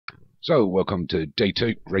So, welcome to day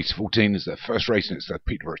 2, race 14 is the first race, and it's the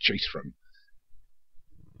Peterborough Chase from...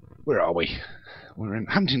 Where are we? We're in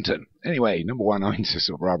Huntington. Anyway, number 1, Einsis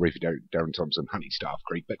of Robbery for Darren Thompson, Honey Staff,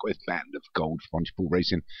 Craig Beckwith, Band of Gold for Pontypool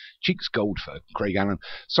Racing, Cheeks Gold for Craig Allen,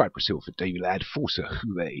 Cypress Hill for Davy Ladd, Forza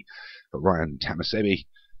Houvet for Ryan Tamasebi,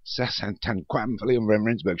 Sassantanquam for Leon Van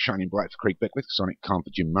Rensburg, Shining Bright for Craig Beckwith, Sonic Calm for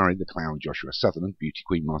Jim Murray, The Clown Joshua Sutherland, Beauty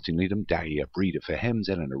Queen Martin Needham, Dahlia Breeder for Hems,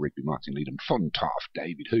 Eleanor Rigby Martin Needham, Fontaff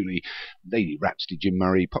David Hooley, Lady Rhapsody Jim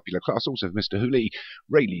Murray, Popular Class also for Mr. Hooley,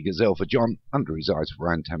 Rayleigh Gazelle for John, Under His Eyes for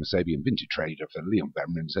Ryan Tamasebi, and Vintage Trader for Leon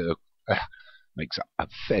Van Rensburg. Makes up a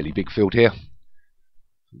fairly big field here.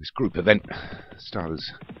 This group event,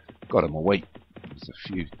 starters got them away. There's a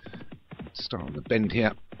few start on the bend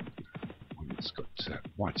here. It's got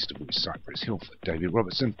Whitestable, Cypress Hill for David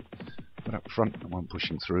Robertson, but up front the one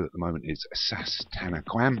pushing through at the moment is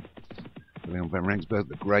Sassantanquam. Leon Van Rensburg,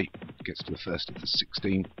 the grey, gets to the first of the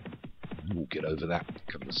 16. We'll get over that.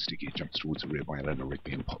 A couple of sticky jumps towards the rear by Eleanor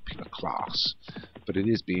Rigby in Popular Class, but it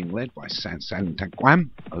is being led by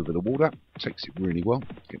Sassantanquam over the water. Takes it really well,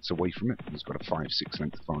 gets away from it. He's got a 5-6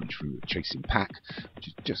 length advantage from the chasing pack, which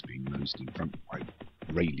is just being nosed in front by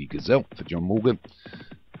Rayleigh Gazelle for John Morgan.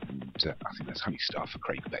 And I think that's Honey Star for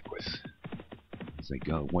Craig Beckwith. As they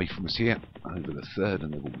go away from us here, over the third,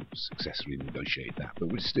 and they've all successfully negotiated that. But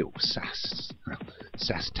we're still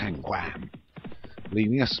Sassantanquam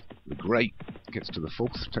leading us. The grey gets to the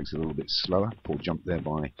fourth, takes it a little bit slower. Poor jump there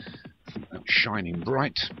by, I think that was Shining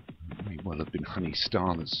Bright. It may well have been Honey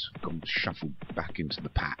Star that's gone shuffled back into the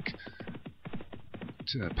pack.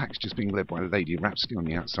 But, pack's just being led by Lady Rhapsody. On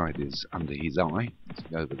the outside is Under His Eye. Let's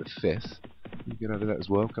go over the fifth. You get over that as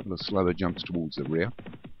well. A couple of slower jumps towards the rear,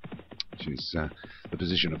 which is the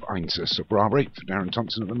position of Einsis of Barbary for Darren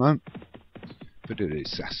Thompson at the moment. But it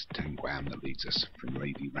is Sassantanquam that leads us from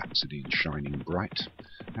Lady Rhapsody and Shining Bright.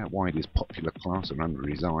 Out wide is Popular Class and Under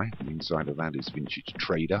His Eye. And inside of that is Vintage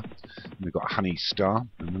Trader. And we've got Honey Star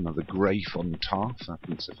and another grey Fontaff. Up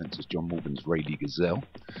against the fence is John Morgan's Rayleigh Gazelle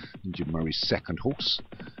and Jim Murray's second horse.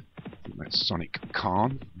 That's Sonic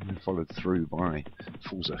Calm, followed through by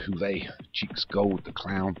Forza Houvet, Cheeks Gold, The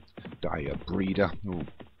Clown, Dahlia Breeder, all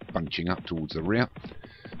bunching up towards the rear.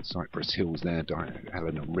 Cypress Hill's there,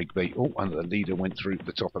 Eleanor Rigby. Oh, and the leader went through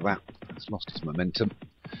the top of that. It's lost its momentum.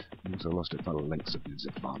 He also lost a couple of lengths of his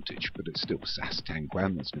advantage, but it's still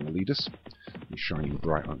Sassantanquam that's going to lead us. He's Shining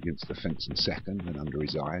Bright against the fence in second, and Under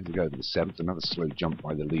His Eye. They go over the seventh, another slow jump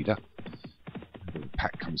by the leader. Over the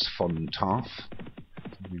pack comes Fontaff,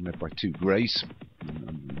 being led by two greys,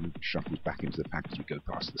 and shuffles back into the pack as we go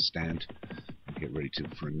past the stand and get ready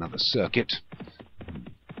for another circuit.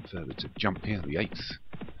 Further to jump here, the eighth.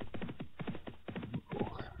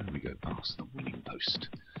 And we go past the winning post.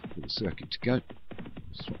 With a circuit to go.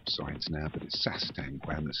 Swap sides now, but it's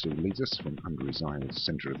Sassantanquam that still leads us from Under His Eye in the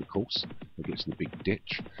centre of the course. We get to the big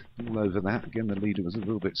ditch. All over that. Again, the leader was a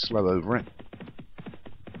little bit slow over it.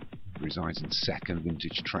 Resides in second,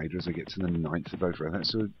 Vintage Trader, as they get to the ninth. They're both right.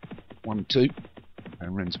 That's a 1-2.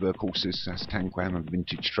 And Rensburg horses, Sassantanquam and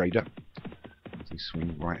Vintage Trader. As they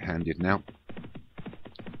swing right-handed now.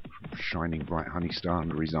 Shining Bright, Honey Star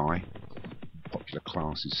Under His Eye. Popular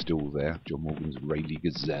Class is still there. John Morgan's Rayleigh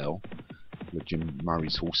Gazelle. Jim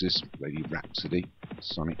Murray's horses, Lady Rhapsody,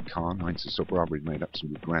 Sonic Calm, Einsis of Barbary made up some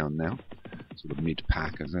good ground now. Sort of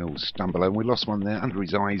mid-pack as they all stumble over. We lost one there. Under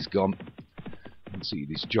His Eye's gone. See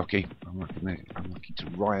this jockey, unlucky to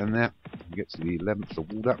Ryan there. He gets to the 11th, the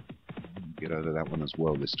water. Get over that one as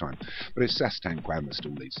well this time. But it's Sassantanquam that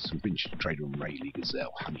still leads us. Some Vintage Trader and Rayleigh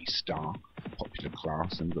Gazelle, Honey Star, Popular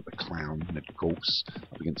Class, and we've got the Clown mid course.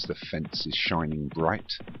 Up against the fence is Shining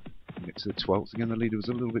Bright. We get to the 12th. Again, the leader was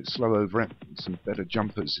a little bit slow over it. Some better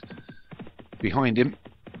jumpers behind him.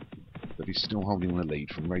 But he's still holding the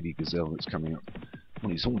lead from Rayleigh Gazelle that's coming up on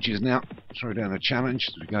his haunches now. Throw down a challenge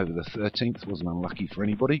as we go over the 13th. Wasn't unlucky for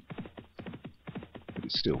anybody. But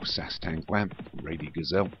it's still Sassantanquam, Rayleigh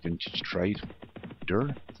Gazelle, Vintage Trader,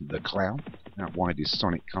 The Clown. Out wide is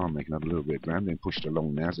Sonic Calm making up a little bit of ground, being pushed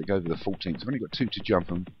along now as they go over the 14th. They've only got 2 to jump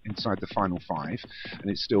them inside the final 5,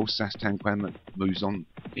 and it's still Sassantanquam that moves on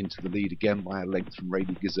into the lead again by a length from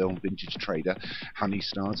Rayleigh Gazelle, Vintage Trader. Honey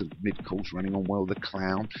Stars at mid-course running on well, The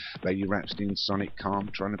Clown, Lady Rhapsody and Sonic Calm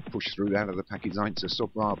trying to push through out of the package. Einsis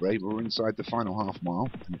of Barbary. We're inside the final half mile,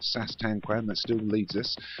 and it's Sassantanquam that still leads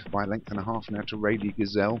us by a length and a half now to Rayleigh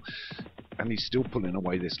Gazelle. And he's still pulling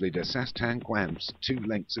away this leader. Sassantanquam's 2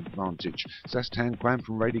 lengths advantage. Sassantanquam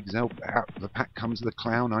from Rayleigh Gazelle. Out of the pack comes The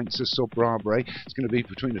Clown, Einsis of Barbary. It's going to be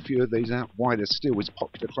between a few of these. Out wider still is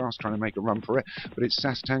Popular Class trying to make a run for it. But it's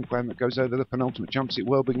Sassantanquam that goes over the penultimate. Jumps it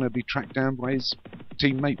well, but going to be tracked down by his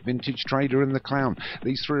teammate Vintage Trader and the Clown.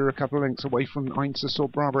 These three are a couple of lengths away from Heinz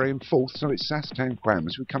Sobrare in fourth, so it's Sastan Quam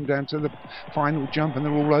as we come down to the final jump, and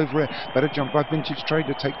they're all over it. Better jump by Vintage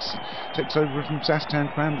Trader, takes over from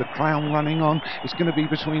Sastan Quam. The Clown running on. It's going to be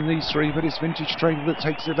between these three, but it's Vintage Trader that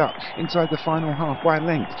takes it up inside the final half by a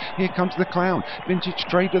length. Here comes the Clown. Vintage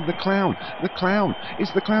Trader, the Clown. The Clown.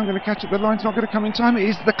 Is the Clown going to catch it? The line's not going to come in time. It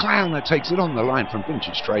is the Clown that takes it on the line from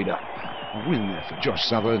Vintage Trader. A win there for Josh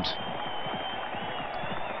Sutherland.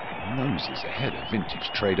 Noses ahead of Vintage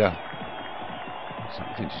Trader. So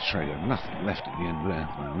Vintage Trader, nothing left at the end there.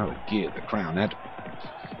 Well, another gear the Crown had.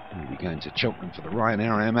 We'll be going to Cheltenham for the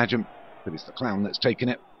Ryanair, I imagine. But it's the Clown that's taken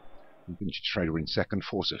it. And Vintage Trader in second.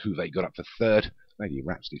 Forza Huve got up for third. Lady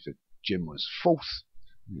Rhapsody for Jim was fourth.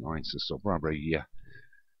 Heinz Sobrare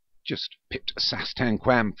just pipped Sastan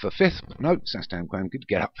Quam for fifth, but no, Sastan Quam could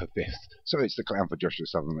get up for fifth. So it's the Clown for Joshua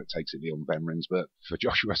Sutherland that takes it, Leon Van Rensburg for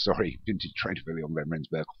Joshua, Vintage Trader for Leon Van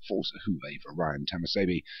Rensburg, Forza Huve for Ryan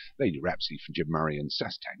Tamasebi, Lady Rhapsody for Jim Murray, and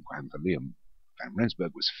Sastan Quam for Liam Van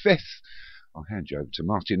Rensburg was fifth. I'll hand you over to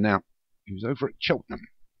Martin now, who's over at Cheltenham.